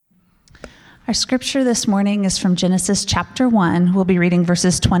Our scripture this morning is from Genesis chapter 1. We'll be reading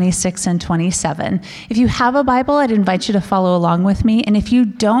verses 26 and 27. If you have a Bible, I'd invite you to follow along with me. And if you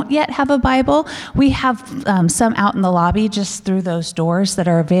don't yet have a Bible, we have some out in the lobby just through those doors that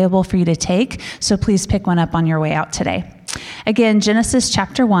are available for you to take. So please pick one up on your way out today. Again, Genesis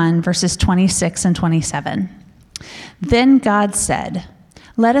chapter 1, verses 26 and 27. Then God said,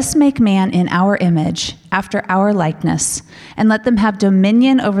 "Let us make man in our image, after our likeness, and let them have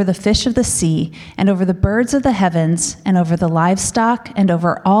dominion over the fish of the sea, and over the birds of the heavens, and over the livestock, and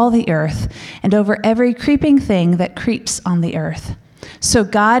over all the earth, and over every creeping thing that creeps on the earth." So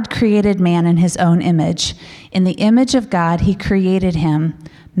God created man in his own image. In the image of God he created him.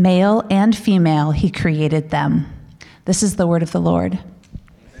 Male and female he created them. This is the word of the Lord.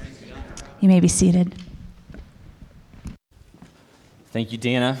 You may be seated. Thank you,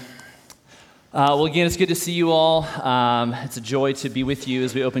 Dana. Well, again, it's good to see you all. It's a joy to be with you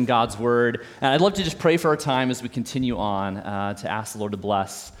as we open God's Word. And I'd love to just pray for our time as we continue on to ask the Lord to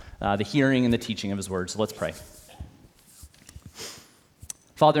bless the hearing and the teaching of His Word. So let's pray.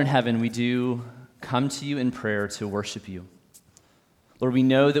 Father in heaven, we do come to you in prayer to worship you. Lord, we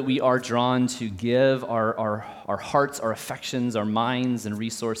know that we are drawn to give our hearts, our affections, our minds, and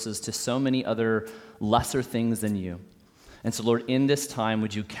resources to so many other lesser things than you. And so, Lord, in this time,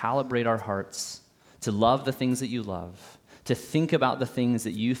 would you calibrate our hearts to love the things that you love, to think about the things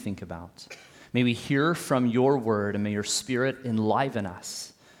that you think about. May we hear from your word, and may your Spirit enliven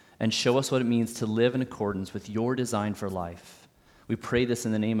us and show us what it means to live in accordance with your design for life. We pray this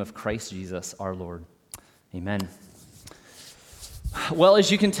in the name of Christ Jesus, our Lord. Amen. Well, as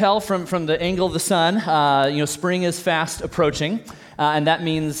you can tell from the angle of the sun, spring is fast approaching, and that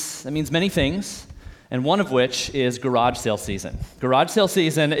means many things. And one of which is garage sale season. Garage sale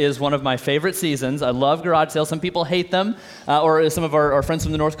season is one of my favorite seasons. I love garage sales. Some people hate them, or some of our friends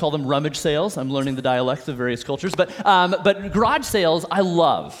from the north call them rummage sales. I'm learning the dialects of various cultures. But garage sales, I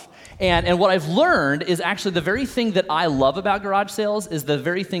love. And what I've learned is actually the very thing that I love about garage sales is the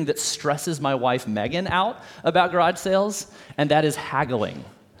very thing that stresses my wife, Megan, out about garage sales, and that is haggling.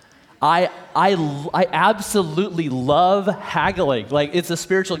 I absolutely love haggling. Like, it's a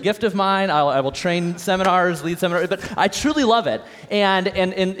spiritual gift of mine. I will train seminars, lead seminars, but I truly love it. And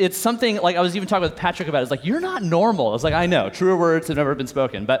it's something, like I was even talking with Patrick about it. It's like, you're not normal. I was like, I know, truer words have never been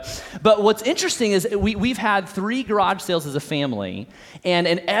spoken. But what's interesting is we've had 3 garage sales as a family, and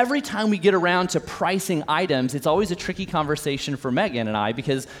every time we get around to pricing items, it's always a tricky conversation for Megan and I,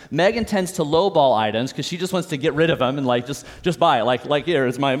 because Megan tends to lowball items because she just wants to get rid of them and just buy it. Like here,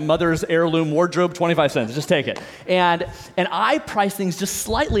 it's my mother's heirloom wardrobe, 25 cents, just take it. And I price things just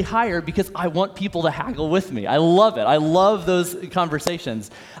slightly higher because I want people to haggle with me. I love it. I love those conversations.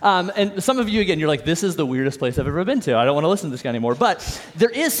 And some of you, again, you're like, this is the weirdest place I've ever been to. I don't want to listen to this guy anymore. But there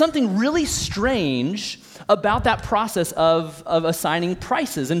is something really strange about that process of assigning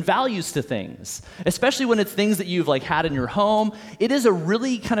prices and values to things, especially when it's things that you've had in your home. It is a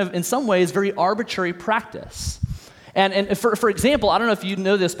really kind of, in some ways, very arbitrary practice. And for example, I don't know if you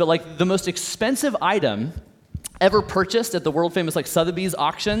know this, but the most expensive item ever purchased at the world-famous Sotheby's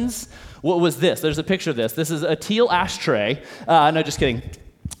auctions, what was this? There's a picture of this. This is a teal ashtray. No, just kidding.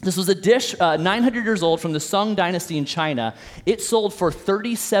 This was a dish 900 years old from the Song Dynasty in China. It sold for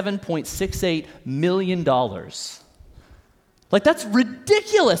 $37.68 million. That's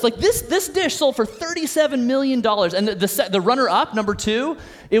ridiculous. This dish sold for $37 million. And the runner-up, number 2,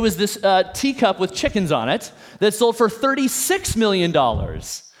 it was this teacup with chickens on it that sold for $36 million.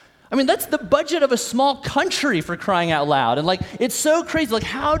 I mean, that's the budget of a small country, for crying out loud. And it's so crazy.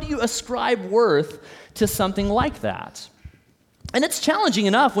 How do you ascribe worth to something like that? And it's challenging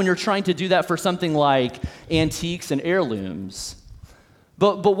enough when you're trying to do that for something like antiques and heirlooms.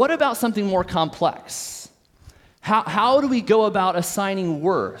 But what about something more complex? How do we go about assigning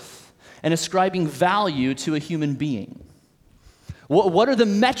worth and ascribing value to a human being? What are the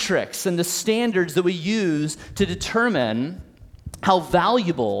metrics and the standards that we use to determine how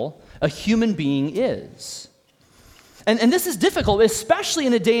valuable a human being is? And this is difficult, especially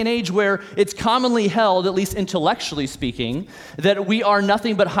in a day and age where it's commonly held, at least intellectually speaking, that we are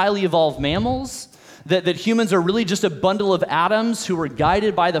nothing but highly evolved mammals, that humans are really just a bundle of atoms who are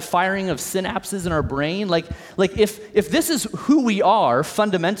guided by the firing of synapses in our brain. If this is who we are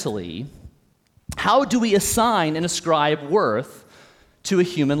fundamentally, how do we assign and ascribe worth to a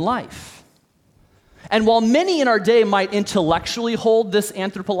human life? And while many in our day might intellectually hold this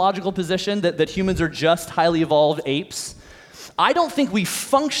anthropological position that humans are just highly evolved apes, I don't think we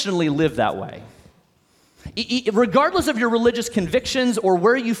functionally live that way. Regardless of your religious convictions or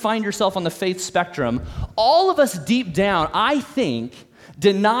where you find yourself on the faith spectrum, all of us deep down, I think,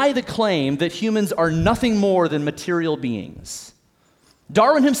 deny the claim that humans are nothing more than material beings.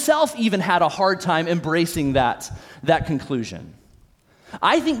 Darwin himself even had a hard time embracing that conclusion.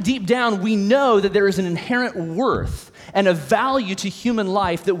 I think deep down we know that there is an inherent worth and a value to human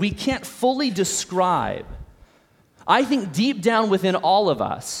life that we can't fully describe. I think deep down within all of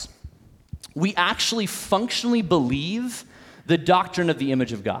us, we actually functionally believe the doctrine of the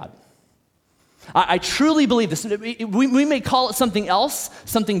image of God. I truly believe this. We may call it something else,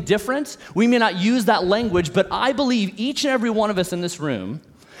 something different. We may not use that language, but I believe each and every one of us in this room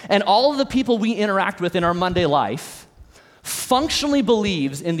and all of the people we interact with in our Monday life functionally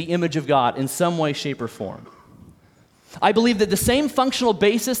believes in the image of God in some way, shape, or form. I believe that the same functional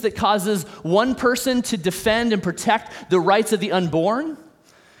basis that causes one person to defend and protect the rights of the unborn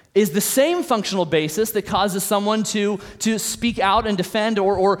is the same functional basis that causes someone to speak out and defend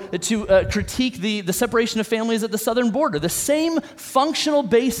or to critique the separation of families at the southern border. The same functional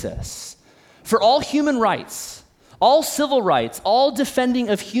basis for all human rights, all civil rights, all defending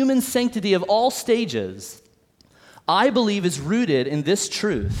of human sanctity of all stages, I believe is rooted in this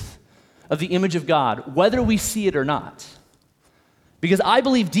truth of the image of God, whether we see it or not. Because I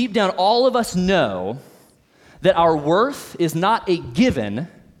believe deep down all of us know that our worth is not a given,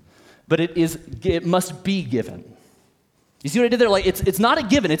 but it must be given. You see what I did there? Like it's not a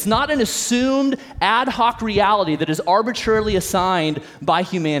given. It's not an assumed ad hoc reality that is arbitrarily assigned by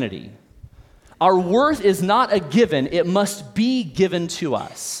humanity. Our worth is not a given. It must be given to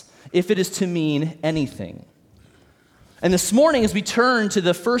us if it is to mean anything. And this morning, as we turn to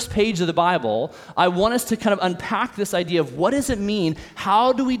the first page of the Bible, I want us to kind of unpack this idea of what does it mean?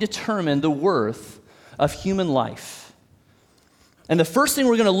 How do we determine the worth of human life? And the first thing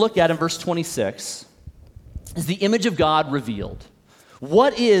we're going to look at in verse 26 is the image of God revealed.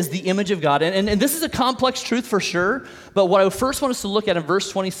 What is the image of God? And this is a complex truth for sure, but what I first want us to look at in verse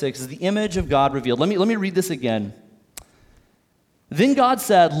 26 is the image of God revealed. Let me read this again. Then God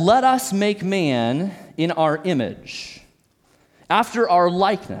said, "Let us make man in our image, after our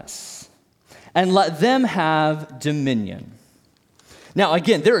likeness, and let them have dominion." Now,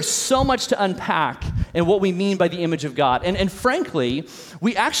 again, there is so much to unpack in what we mean by the image of God. And frankly,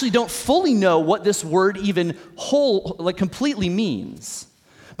 we actually don't fully know what this word even completely means.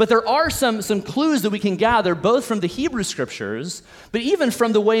 But there are some clues that we can gather both from the Hebrew scriptures, but even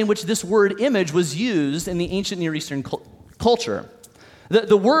from the way in which this word image was used in the ancient Near Eastern culture.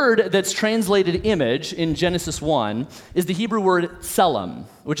 The word that's translated image in Genesis 1 is the Hebrew word tselem,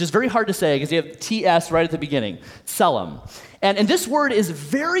 which is very hard to say because you have TS right at the beginning, tselem. And this word is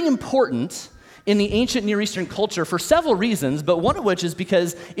very important in the ancient Near Eastern culture for several reasons, but one of which is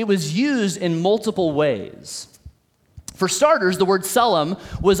because it was used in multiple ways. For starters, the word tselem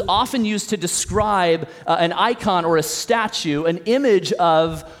was often used to describe an icon or a statue, an image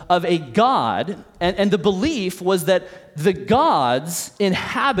of a god, and the belief was that the gods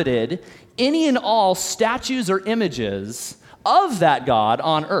inhabited any and all statues or images of that god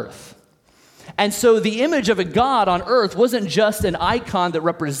on earth. And so the image of a god on earth wasn't just an icon that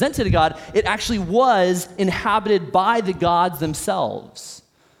represented a god, it actually was inhabited by the gods themselves.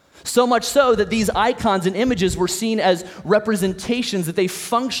 So much so that these icons and images were seen as representations, that they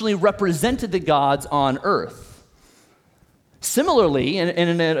functionally represented the gods on earth. Similarly,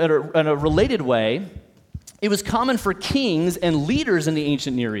 in a related way, it was common for kings and leaders in the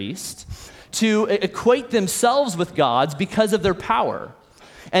ancient Near East to equate themselves with gods because of their power.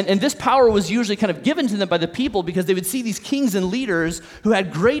 And this power was usually kind of given to them by the people because they would see these kings and leaders who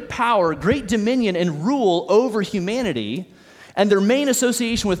had great power, great dominion, and rule over humanity. And their main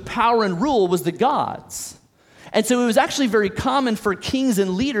association with power and rule was the gods. And so it was actually very common for kings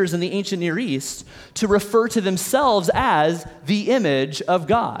and leaders in the ancient Near East to refer to themselves as the image of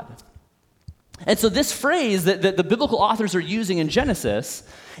God. And so this phrase that the biblical authors are using in Genesis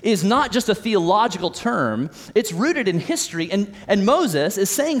is not just a theological term, it's rooted in history, and Moses is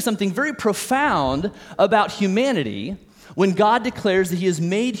saying something very profound about humanity when God declares that he has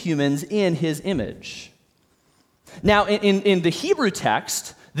made humans in his image. Now, in the Hebrew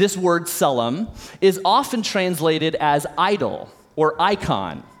text, this word tselem is often translated as idol or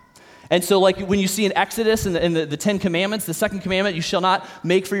icon. And so like when you see in Exodus and the Ten Commandments, the second commandment, you shall not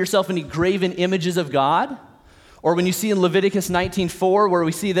make for yourself any graven images of God. Or when you see in Leviticus 19:4, where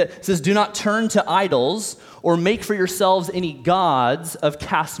we see that it says, do not turn to idols or make for yourselves any gods of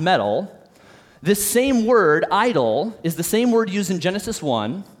cast metal. This same word, idol, is the same word used in Genesis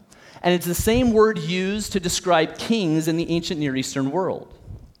 1, and it's the same word used to describe kings in the ancient Near Eastern world.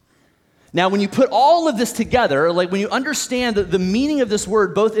 Now, when you put all of this together, like when you understand the meaning of this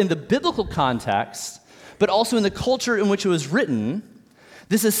word, both in the biblical context, but also in the culture in which it was written,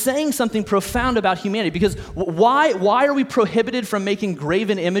 This is saying something profound about humanity, because why are we prohibited from making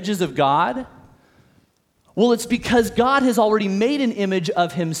graven images of God? Well, it's because God has already made an image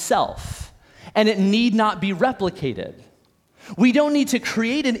of himself, and it need not be replicated. We don't need to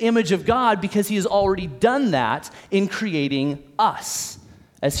create an image of God because he has already done that in creating us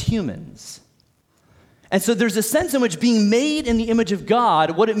as humans. And so there's a sense in which being made in the image of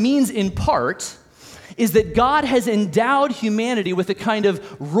God, what it means in part, is that God has endowed humanity with a kind of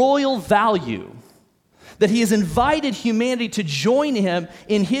royal value, that he has invited humanity to join him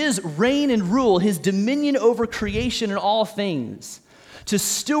in his reign and rule, his dominion over creation and all things, to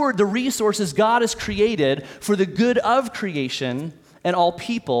steward the resources God has created for the good of creation and all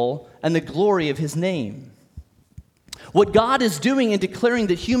people and the glory of his name. What God is doing in declaring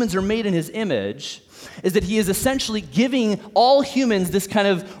that humans are made in his image is that he is essentially giving all humans this kind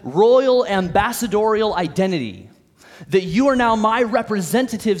of royal ambassadorial identity, that you are now my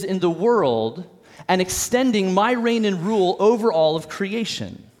representatives in the world and extending my reign and rule over all of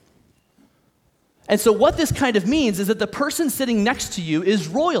creation. And so what this kind of means is that the person sitting next to you is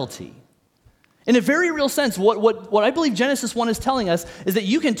royalty. In a very real sense, what I believe Genesis 1 is telling us is that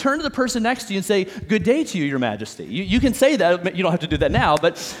you can turn to the person next to you and say, "Good day to you, your majesty." You can say that. You don't have to do that now,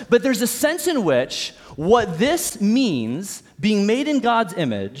 but there's a sense in which what this means, being made in God's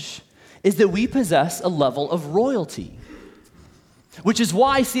image, is that we possess a level of royalty. Which is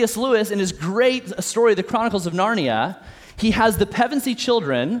why C.S. Lewis, in his great story, The Chronicles of Narnia, he has the Pevensey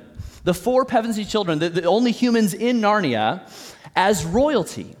children, the 4 Pevensey children, the only humans in Narnia, as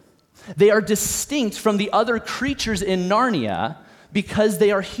royalty. They are distinct from the other creatures in Narnia because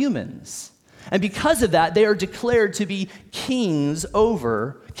they are humans. And because of that, they are declared to be kings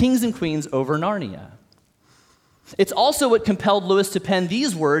and queens over Narnia. It's also what compelled Lewis to pen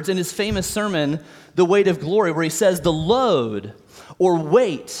these words in his famous sermon, The Weight of Glory, where he says, "The load or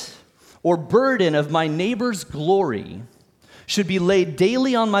weight or burden of my neighbor's glory should be laid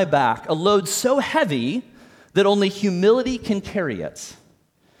daily on my back, a load so heavy that only humility can carry it."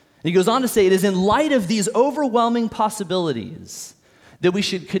 And he goes on to say, "It is in light of these overwhelming possibilities that we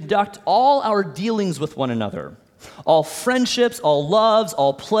should conduct all our dealings with one another, all friendships, all loves,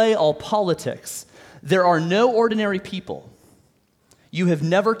 all play, all politics. There are no ordinary people. You have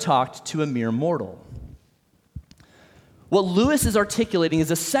never talked to a mere mortal." What Lewis is articulating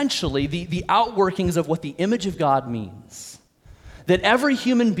is essentially the outworkings of what the image of God means. That every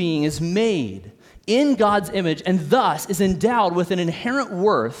human being is made in God's image and thus is endowed with an inherent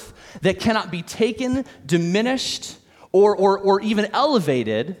worth that cannot be taken, diminished, or even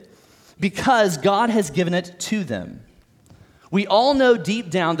elevated because God has given it to them. We all know deep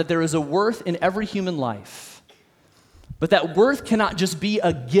down that there is a worth in every human life, but that worth cannot just be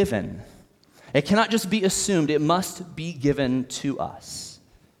a given. It cannot just be assumed. It must be given to us.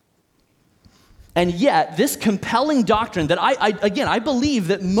 And yet, this compelling doctrine that I believe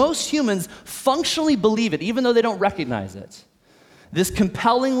that most humans functionally believe it, even though they don't recognize it. This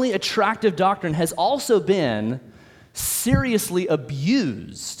compellingly attractive doctrine has also been seriously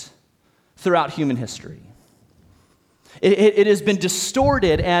abused throughout human history. It has been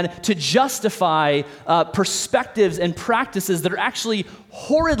distorted and to justify perspectives and practices that are actually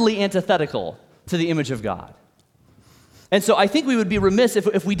horridly antithetical to the image of God. And so I think we would be remiss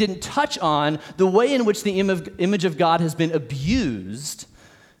if we didn't touch on the way in which the image of God has been abused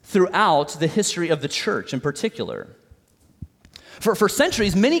throughout the history of the church in particular. For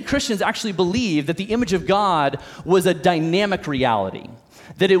centuries, many Christians actually believed that the image of God was a dynamic reality,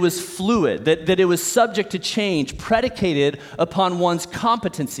 that it was fluid, that it was subject to change, predicated upon one's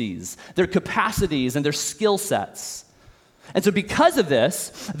competencies, their capacities, and their skill sets. And so because of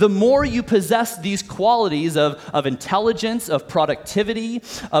this, the more you possess these qualities of intelligence, of productivity,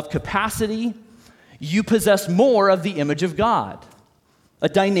 of capacity, you possess more of the image of God, a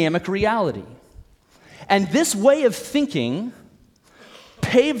dynamic reality. And this way of thinking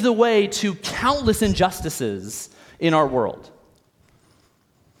paved the way to countless injustices in our world.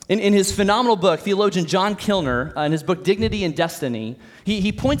 In his phenomenal book, theologian John Kilner, in his book Dignity and Destiny,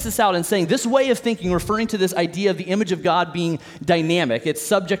 he points this out in saying this way of thinking, referring to this idea of the image of God being dynamic, it's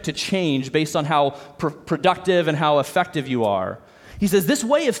subject to change based on how productive and how effective you are. He says this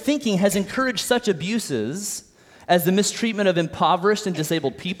way of thinking has encouraged such abuses as the mistreatment of impoverished and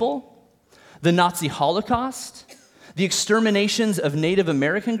disabled people, the Nazi Holocaust, the exterminations of Native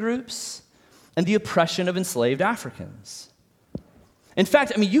American groups, and the oppression of enslaved Africans. In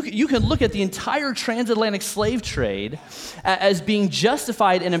fact, you can look at the entire transatlantic slave trade as being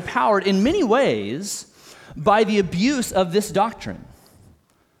justified and empowered in many ways by the abuse of this doctrine.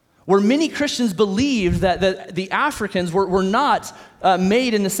 where many Christians believed that the Africans were not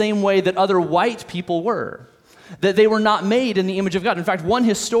made in the same way that other white people were, that they were not made in the image of God. In fact, one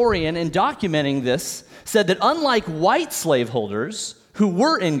historian, in documenting this, said that unlike white slaveholders who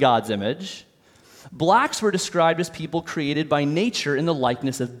were in God's image, blacks were described as people created by nature in the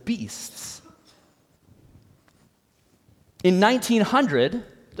likeness of beasts. In 1900,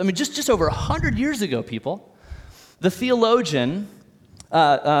 just over 100 years ago, people, the theologian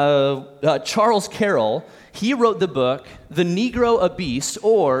Charles Carroll, he wrote the book, The Negro a Beast,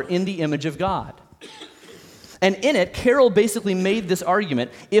 or In the Image of God. And in it, Carroll basically made this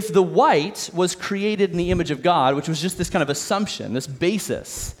argument: if the white was created in the image of God, which was just this kind of assumption, this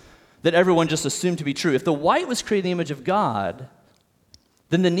basis that everyone just assumed to be true, if the white was created in the image of God,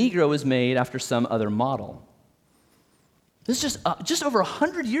 then the Negro was made after some other model. This is just over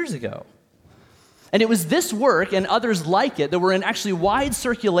 100 years ago. And it was this work and others like it that were in actually wide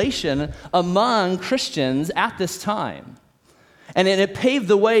circulation among Christians at this time. And it paved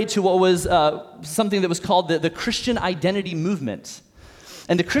the way to what was something that was called the Christian identity movement.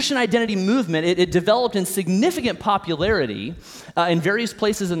 And the Christian identity movement, it developed in significant popularity in various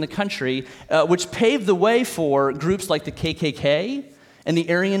places in the country, which paved the way for groups like the KKK and the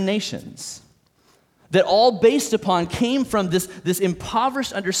Aryan nations, that all based upon came from this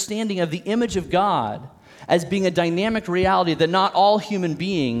impoverished understanding of the image of God as being a dynamic reality that not all human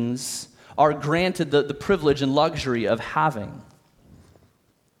beings are granted the privilege and luxury of having.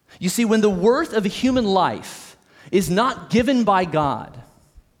 You see, when the worth of a human life is not given by God,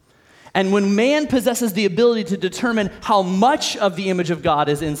 and when man possesses the ability to determine how much of the image of God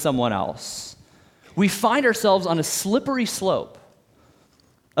is in someone else, we find ourselves on a slippery slope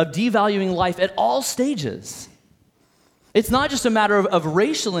of devaluing life at all stages. It's not just a matter of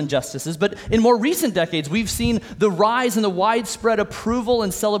racial injustices, but in more recent decades, we've seen the rise and the widespread approval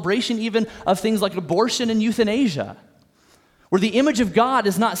and celebration even of things like abortion and euthanasia. Where the image of God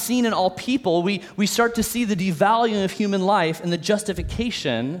is not seen in all people, we start to see the devaluing of human life and the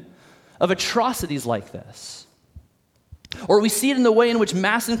justification of atrocities like this. Or we see it in the way in which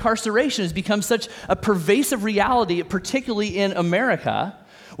mass incarceration has become such a pervasive reality, particularly in America,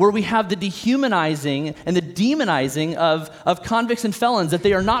 where we have the dehumanizing and the demonizing of convicts and felons, that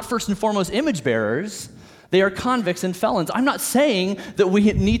they are not first and foremost image bearers, they are convicts and felons. I'm not saying that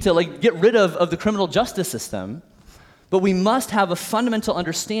we need to get rid of the criminal justice system, but we must have a fundamental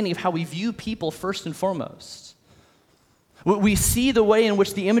understanding of how we view people first and foremost. We see the way in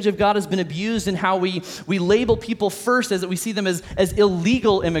which the image of God has been abused and how we label people first as that we see them as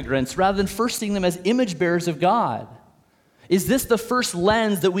illegal immigrants rather than first seeing them as image bearers of God. Is this the first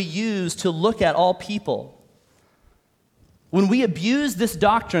lens that we use to look at all people? When we abuse this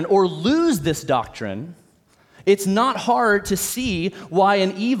doctrine or lose this doctrine, it's not hard to see why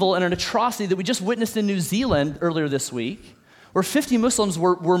an evil and an atrocity that we just witnessed in New Zealand earlier this week, where 50 Muslims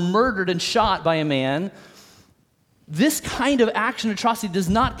were murdered and shot by a man, this kind of action atrocity does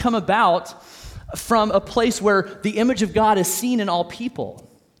not come about from a place where the image of God is seen in all people.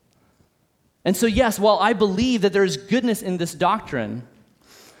 And so yes, while I believe that there is goodness in this doctrine,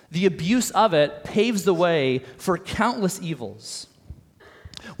 the abuse of it paves the way for countless evils.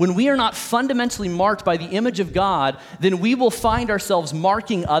 When we are not fundamentally marked by the image of God, then we will find ourselves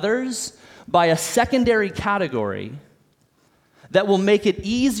marking others by a secondary category that will make it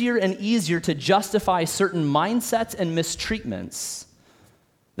easier and easier to justify certain mindsets and mistreatments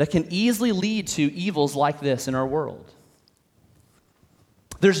that can easily lead to evils like this in our world.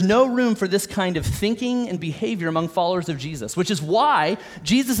 There's no room for this kind of thinking and behavior among followers of Jesus, which is why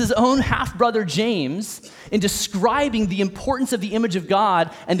Jesus' own half-brother James, in describing the importance of the image of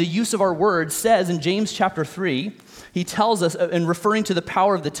God and the use of our words, says in James chapter 3, he tells us, in referring to the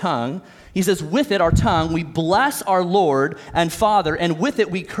power of the tongue, he says, with it, our tongue, we bless our Lord and Father, and with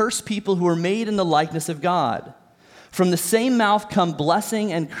it we curse people who are made in the likeness of God. From the same mouth come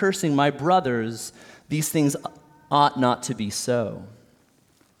blessing and cursing. My brothers, these things ought not to be so.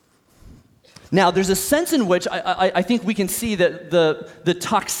 Now, there's a sense in which I think we can see that the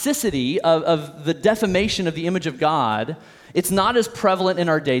toxicity of the defamation of the image of God, it's not as prevalent in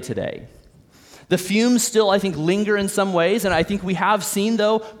our day today. The fumes still, I think, linger in some ways, and I think we have seen,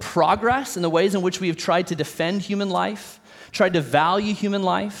 though, progress in the ways in which we have tried to defend human life, tried to value human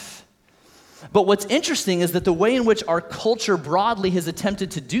life. But what's interesting is that the way in which our culture broadly has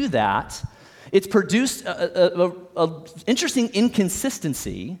attempted to do that, it's produced an interesting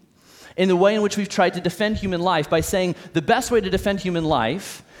inconsistency in the way in which we've tried to defend human life by saying the best way to defend human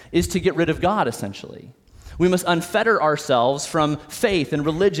life is to get rid of God, essentially. We must unfetter ourselves from faith and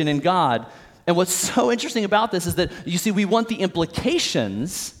religion in God. And what's so interesting about this is that, you see, we want the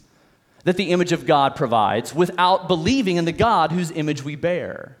implications that the image of God provides without believing in the God whose image we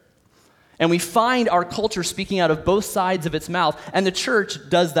bear. And we find our culture speaking out of both sides of its mouth, and the church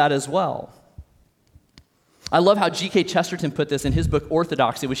does that as well. I love how G.K. Chesterton put this in his book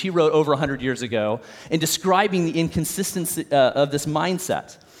Orthodoxy, which he wrote over 100 years ago, in describing the inconsistency of this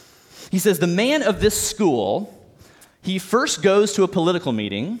mindset. He says, the man of this school, he first goes to a political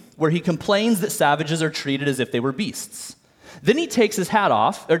meeting where he complains that savages are treated as if they were beasts. Then he takes his hat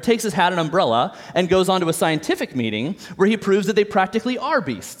and umbrella, and goes on to a scientific meeting where he proves that they practically are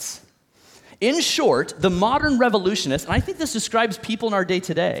beasts. In short, the modern revolutionist, and I think this describes people in our day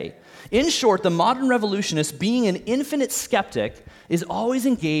today, in short, the modern revolutionist, being an infinite skeptic, is always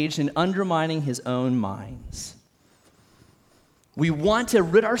engaged in undermining his own minds. We want to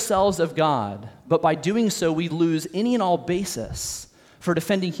rid ourselves of God, but by doing so, we lose any and all basis for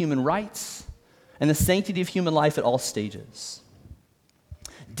defending human rights and the sanctity of human life at all stages.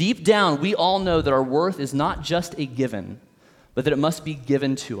 Deep down, we all know that our worth is not just a given, but that it must be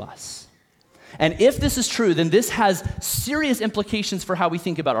given to us. And if this is true, then this has serious implications for how we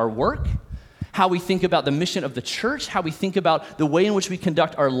think about our work, how we think about the mission of the church, how we think about the way in which we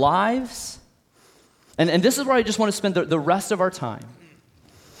conduct our lives. And this is where I just want to spend the rest of our time.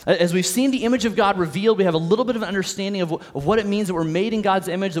 As we've seen the image of God revealed, we have a little bit of an understanding of what it means that we're made in God's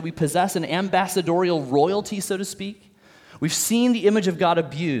image, that we possess an ambassadorial royalty, so to speak. We've seen the image of God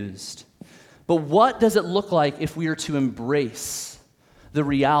abused. But what does it look like if we are to embrace the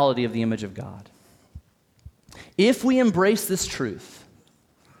reality of the image of God? If we embrace this truth,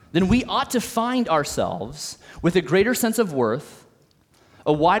 then we ought to find ourselves with a greater sense of worth,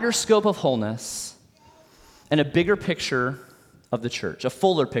 a wider scope of wholeness, and a bigger picture of the church, a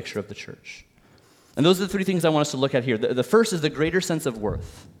fuller picture of the church. And those are the three things I want us to look at here. The first is the greater sense of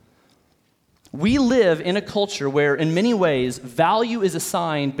worth. We live in a culture where, in many ways, value is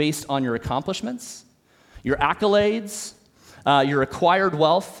assigned based on your accomplishments, your accolades, your acquired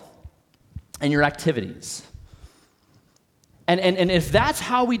wealth, and your activities. And if that's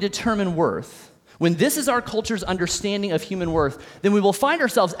how we determine worth, when this is our culture's understanding of human worth, then we will find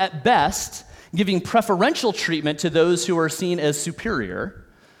ourselves at best giving preferential treatment to those who are seen as superior,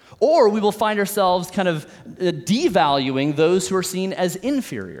 or we will find ourselves kind of devaluing those who are seen as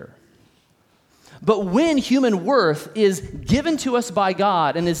inferior. But when human worth is given to us by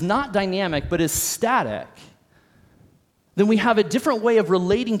God and is not dynamic but is static, then we have a different way of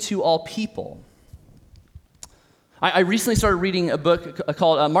relating to all people. I recently started reading a book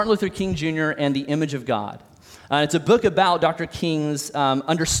called Martin Luther King Jr. and the Image of God. It's a book about Dr. King's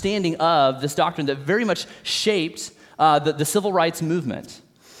understanding of this doctrine that very much shaped the civil rights movement.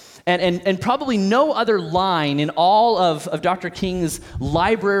 And probably no other line in all of Dr. King's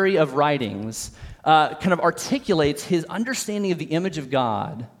library of writings kind of articulates his understanding of the image of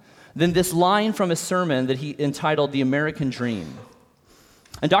God than this line from a sermon that he entitled The American Dream.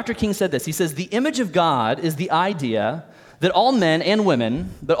 And Dr. King said this. He says, the image of God is the idea that all men and women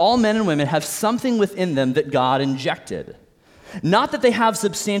have something within them that God injected. Not that they have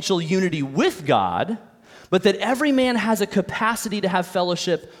substantial unity with God, but that every man has a capacity to have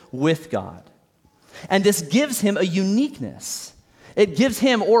fellowship with God. And this gives him a uniqueness. It gives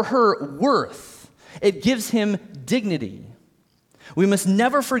him or her worth. It gives him dignity. We must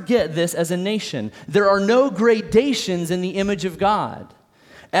never forget this as a nation. There are no gradations in the image of God.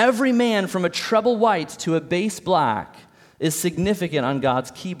 Every man from a treble white to a bass black is significant on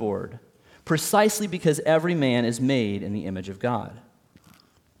God's keyboard, precisely because every man is made in the image of God.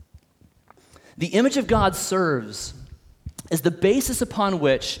 The image of God serves as the basis upon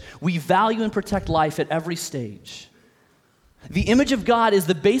which we value and protect life at every stage. The image of God is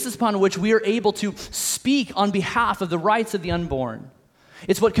the basis upon which we are able to speak on behalf of the rights of the unborn.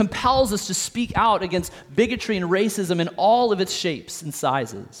 It's what compels us to speak out against bigotry and racism in all of its shapes and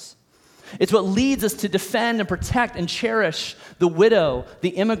sizes. It's what leads us to defend and protect and cherish the widow, the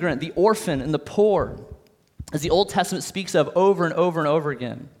immigrant, the orphan, and the poor, as the Old Testament speaks of over and over and over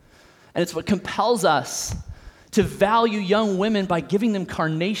again. And it's what compels us to value young women by giving them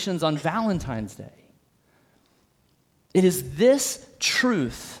carnations on Valentine's Day. It is this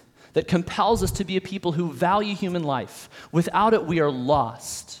truth that compels us to be a people who value human life. Without it, we are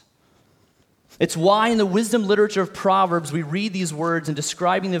lost. It's why in the wisdom literature of Proverbs, we read these words in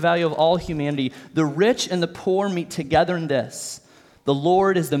describing the value of all humanity. The rich and the poor meet together in this: the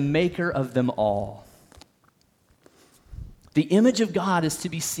Lord is the maker of them all. The image of God is to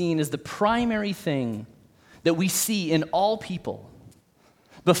be seen as the primary thing that we see in all people.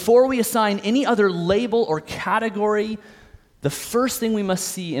 Before we assign any other label or category, the first thing we must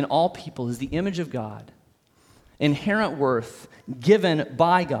see in all people is the image of God, inherent worth given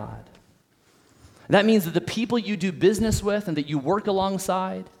by God. That means that the people you do business with and that you work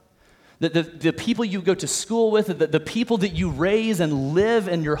alongside, the people you go to school with, the people that you raise and live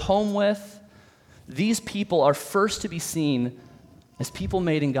in your home with, these people are first to be seen as people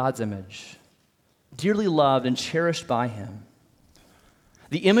made in God's image, dearly loved and cherished by him.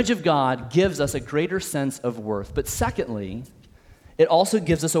 The image of God gives us a greater sense of worth, but secondly, it also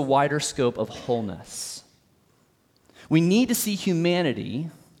gives us a wider scope of wholeness. We need to see humanity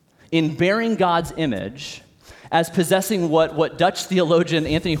in bearing God's image as possessing what Dutch theologian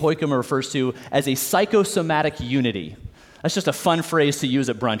Anthony Hoekema refers to as a psychosomatic unity. That's just a fun phrase to use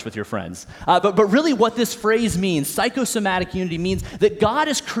at brunch with your friends. But really what this phrase means, psychosomatic unity, means that God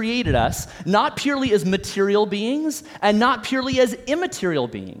has created us not purely as material beings and not purely as immaterial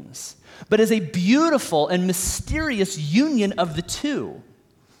beings, but as a beautiful and mysterious union of the two.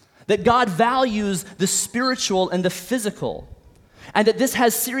 That God values the spiritual and the physical, and that this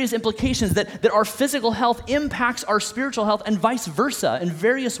has serious implications, that our physical health impacts our spiritual health and vice versa in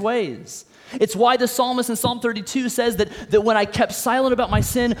various ways. It's why the psalmist in Psalm 32 says that when I kept silent about my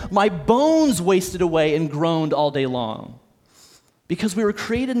sin, my bones wasted away and groaned all day long. Because we were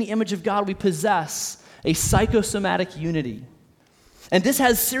created in the image of God, we possess a psychosomatic unity. And this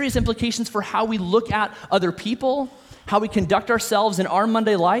has serious implications for how we look at other people, how we conduct ourselves in our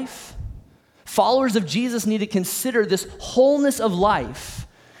Monday life. Followers of Jesus need to consider this wholeness of life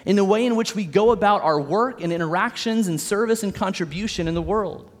in the way in which we go about our work and interactions and service and contribution in the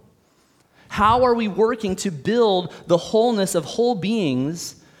world. How are we working to build the wholeness of whole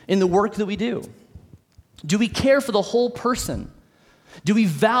beings in the work that we do? Do we care for the whole person? Do we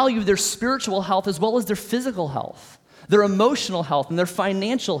value their spiritual health as well as their physical health, their emotional health, and their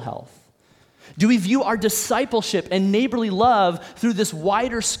financial health? Do we view our discipleship and neighborly love through this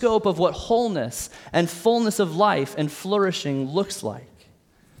wider scope of what wholeness and fullness of life and flourishing looks like?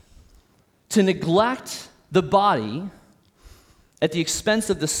 To neglect the body at the expense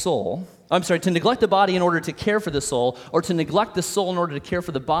of the soul, to neglect the body in order to care for the soul, or to neglect the soul in order to care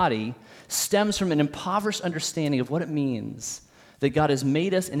for the body, stems from an impoverished understanding of what it means that God has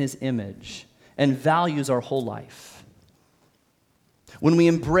made us in his image and values our whole life. When we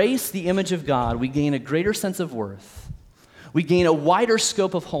embrace the image of God, we gain a greater sense of worth. We gain a wider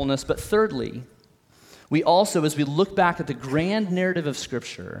scope of wholeness, but thirdly, we also, as we look back at the grand narrative of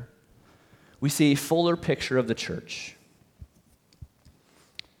Scripture, we see a fuller picture of the church.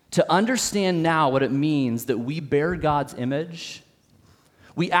 To understand now what it means that we bear God's image,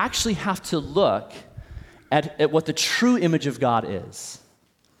 we actually have to look at what the true image of God is.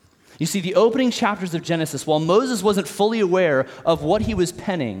 You see, the opening chapters of Genesis, while Moses wasn't fully aware of what he was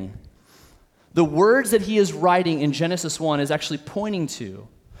penning, the words that he is writing in Genesis 1 is actually pointing to.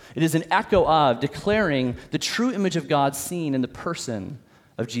 It is an echo of, declaring the true image of God seen in the person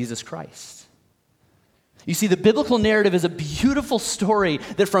of Jesus Christ. You see, the biblical narrative is a beautiful story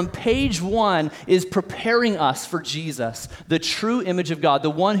that from page 1 is preparing us for Jesus, the true image of God,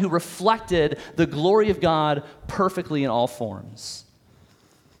 the one who reflected the glory of God perfectly in all forms.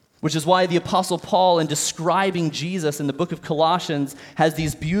 Which is why the Apostle Paul, in describing Jesus in the book of Colossians, has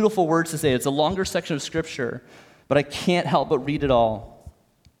these beautiful words to say. It's a longer section of Scripture, but I can't help but read it all.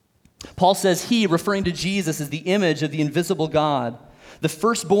 Paul says he, referring to Jesus, is the image of the invisible God, the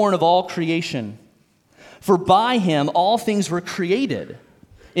firstborn of all creation. For by him all things were created,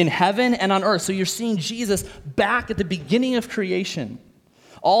 in heaven and on earth. So you're seeing Jesus back at the beginning of creation.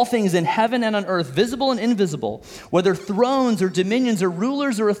 All things in heaven and on earth, visible and invisible, whether thrones or dominions or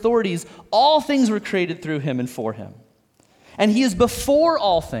rulers or authorities, all things were created through him and for him. And he is before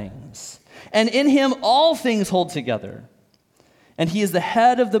all things, and in him all things hold together. And he is the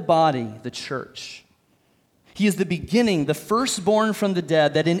head of the body, the church. He is the beginning, the firstborn from the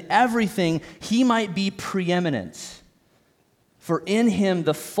dead, that in everything he might be preeminent. For in him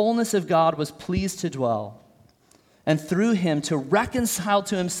the fullness of God was pleased to dwell, and through him to reconcile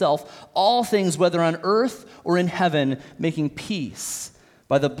to himself all things, whether on earth or in heaven, making peace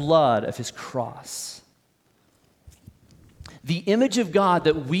by the blood of his cross. The image of God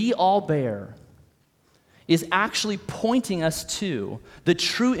that we all bear is actually pointing us to the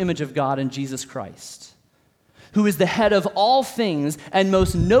true image of God in Jesus Christ, who is the head of all things, and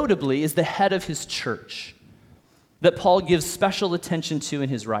most notably is the head of his church, that Paul gives special attention to in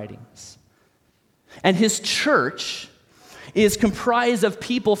his writings. And his church is comprised of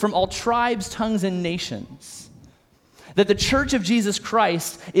people from all tribes, tongues, and nations. That the Church of Jesus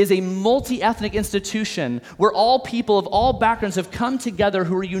Christ is a multi-ethnic institution where all people of all backgrounds have come together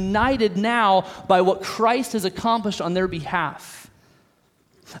who are united now by what Christ has accomplished on their behalf.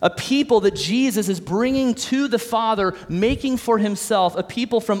 A people that Jesus is bringing to the Father, making for himself a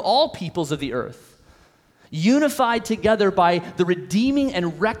people from all peoples of the earth, unified together by the redeeming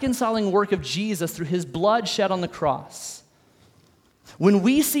and reconciling work of Jesus through his blood shed on the cross. When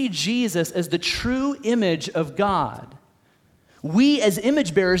we see Jesus as the true image of God, we as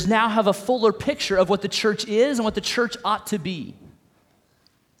image bearers now have a fuller picture of what the church is and what the church ought to be.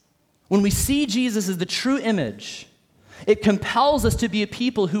 When we see Jesus as the true image, it compels us to be a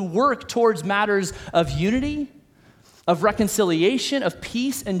people who work towards matters of unity, of reconciliation, of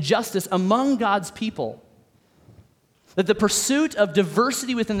peace and justice among God's people. That the pursuit of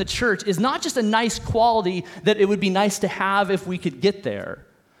diversity within the church is not just a nice quality that it would be nice to have if we could get there,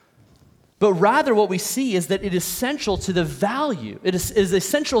 but rather what we see is that it is central to the value. It is a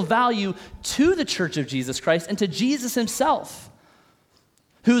central value to the church of Jesus Christ and to Jesus himself,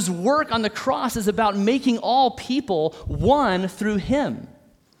 whose work on the cross is about making all people one through him,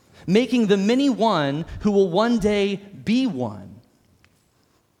 making the many one who will one day be one.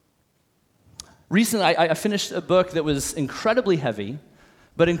 Recently, I finished a book that was incredibly heavy,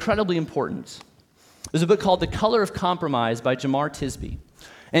 but incredibly important. There's a book called The Color of Compromise by Jemar Tisby.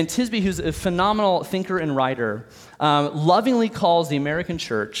 And Tisby, who's a phenomenal thinker and writer, lovingly calls the American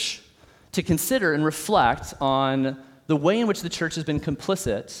church to consider and reflect on the way in which the church has been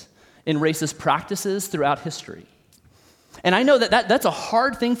complicit in racist practices throughout history. And I know that's a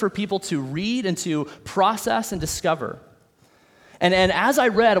hard thing for people to read and to process and discover. And as I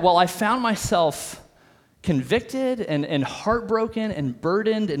read, while I found myself convicted and heartbroken and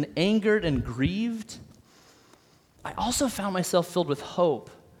burdened and angered and grieved, I also found myself filled with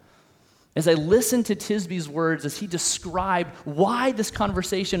hope as I listened to Tisby's words as he described why this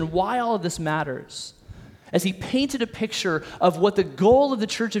conversation, why all of this matters, as he painted a picture of what the goal of the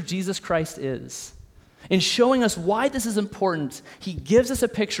Church of Jesus Christ is. In showing us why this is important, he gives us a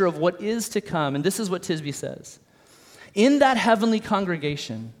picture of what is to come, and this is what Tisby says. In that heavenly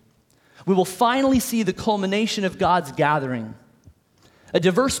congregation, we will finally see the culmination of God's gathering, a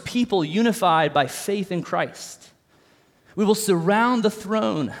diverse people unified by faith in Christ. We will surround the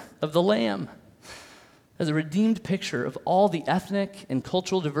throne of the Lamb as a redeemed picture of all the ethnic and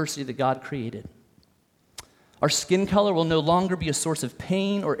cultural diversity that God created. Our skin color will no longer be a source of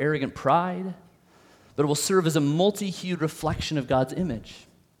pain or arrogant pride, but it will serve as a multi-hued reflection of God's image.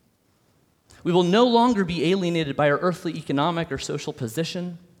 We will no longer be alienated by our earthly economic or social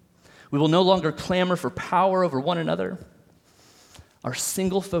position. We will no longer clamor for power over one another. Our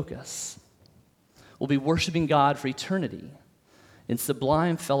single focus will be worshiping God for eternity in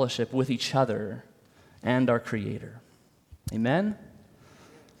sublime fellowship with each other and our Creator. Amen?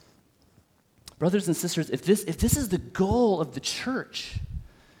 Brothers and sisters, if this is the goal of the church,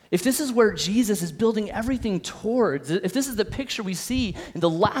 if this is where Jesus is building everything towards, if this is the picture we see in the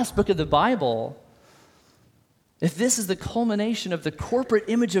last book of the Bible, if this is the culmination of the corporate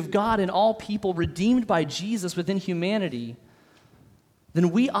image of God in all people redeemed by Jesus within humanity,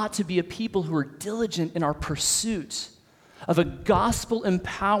 then we ought to be a people who are diligent in our pursuit of a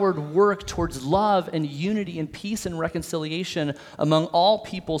gospel-empowered work towards love and unity and peace and reconciliation among all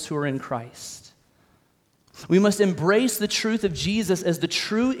peoples who are in Christ. We must embrace the truth of Jesus as the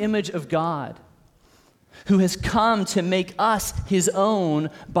true image of God, who has come to make us his own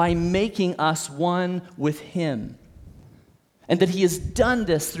by making us one with him. And that he has done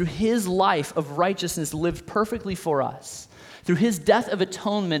this through his life of righteousness lived perfectly for us, through his death of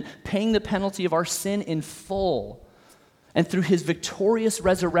atonement, paying the penalty of our sin in full, and through his victorious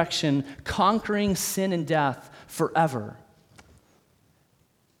resurrection, conquering sin and death forever.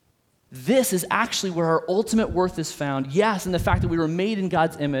 This is actually where our ultimate worth is found. Yes, in the fact that we were made in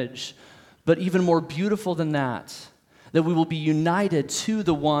God's image, but even more beautiful than that we will be united to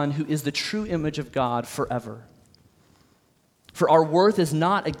the one who is the true image of God forever. For our worth is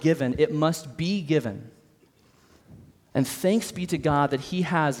not a given, it must be given. And thanks be to God that he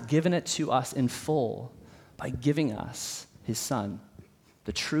has given it to us in full by giving us his Son,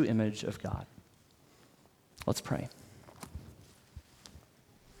 the true image of God. Let's pray.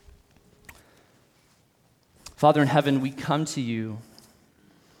 Father in heaven, we come to you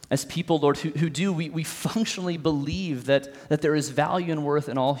as people, Lord, we functionally believe that there is value and worth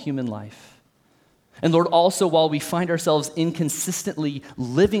in all human life. And Lord, also while we find ourselves inconsistently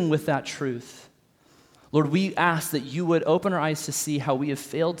living with that truth, Lord, we ask that you would open our eyes to see how we have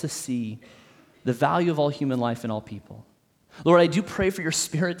failed to see the value of all human life and all people. Lord, I do pray for your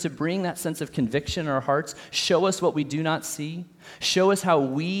Spirit to bring that sense of conviction in our hearts. Show us what we do not see. Show us how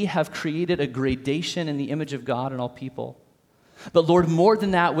we have created a gradation in the image of God in all people. But Lord, more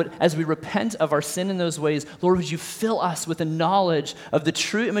than that, as we repent of our sin in those ways, Lord, would you fill us with the knowledge of the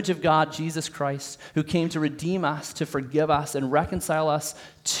true image of God, Jesus Christ, who came to redeem us, to forgive us, and reconcile us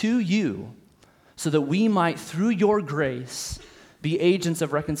to you, so that we might, through your grace, be agents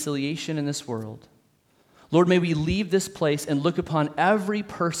of reconciliation in this world. Lord, may we leave this place and look upon every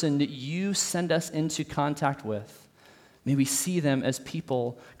person that you send us into contact with. May we see them as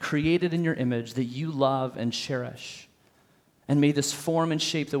people created in your image that you love and cherish. And may this form and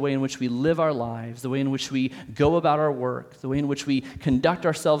shape the way in which we live our lives, the way in which we go about our work, the way in which we conduct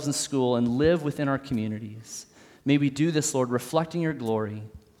ourselves in school and live within our communities. May we do this, Lord, reflecting your glory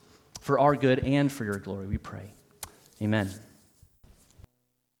for our good and for your glory, we pray. Amen.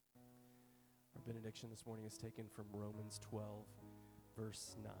 Our benediction this morning is taken from Romans 12,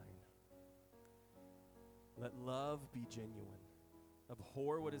 verse 9. Let love be genuine.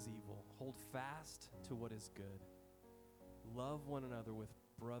 Abhor what is evil. Hold fast to what is good. Love one another with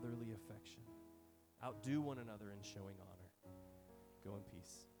brotherly affection. Outdo one another in showing honor. Go in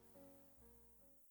peace.